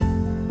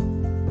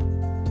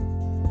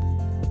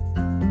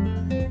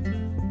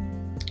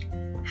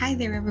Hi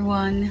there,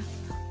 everyone.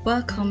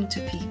 Welcome to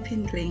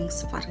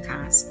Peepindling's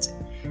podcast.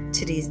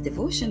 Today's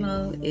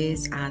devotional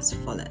is as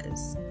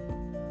follows.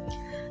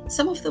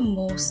 Some of the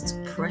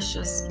most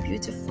precious,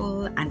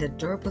 beautiful, and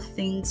adorable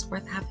things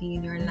worth having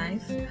in your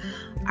life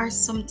are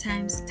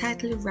sometimes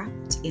tightly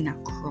wrapped in a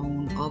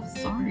crown of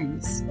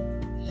thorns.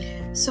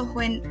 So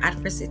when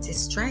adversity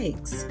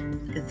strikes,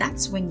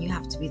 that's when you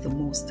have to be the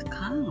most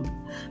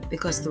calm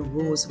because the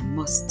rose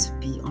must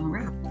be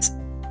unwrapped.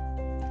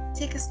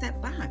 Take a step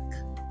back,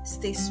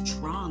 stay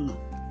strong,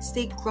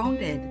 stay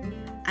grounded,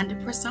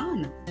 and press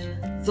on.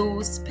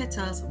 Those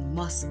petals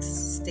must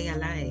stay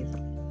alive.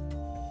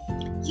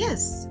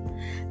 Yes,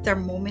 there are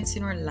moments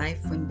in our life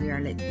when we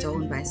are let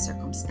down by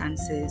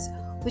circumstances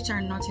which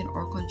are not in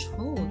our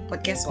control.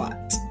 But guess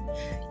what?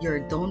 Your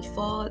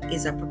downfall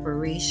is a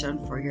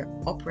preparation for your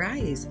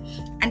uprise.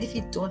 And if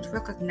you don't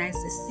recognize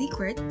the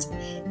secret,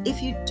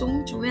 if you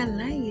don't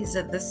realize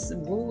that this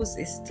rose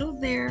is still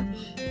there,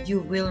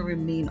 you will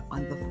remain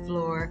on the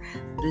floor,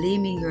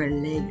 blaming your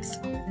legs,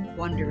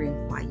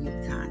 wondering why you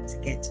can't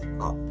get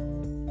up.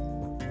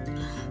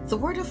 The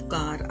Word of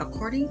God,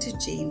 according to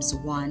James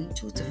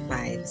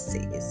 1:2-5,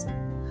 says,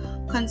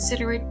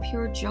 "Consider it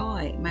pure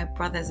joy, my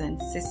brothers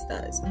and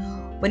sisters,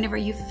 whenever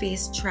you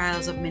face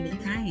trials of many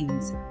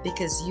kinds,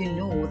 because you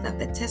know that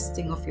the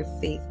testing of your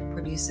faith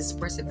produces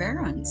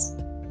perseverance.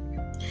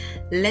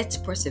 Let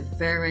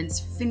perseverance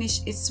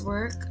finish its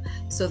work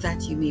so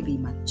that you may be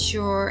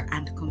mature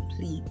and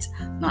complete,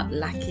 not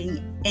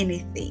lacking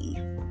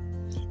anything.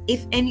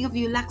 If any of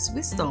you lacks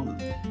wisdom,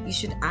 you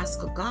should ask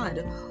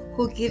God,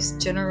 who gives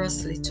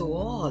generously to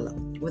all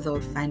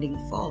without finding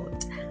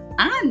fault,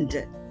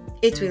 and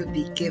it will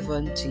be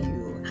given to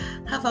you."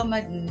 Have a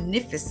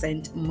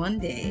magnificent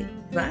Monday.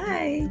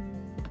 Bye.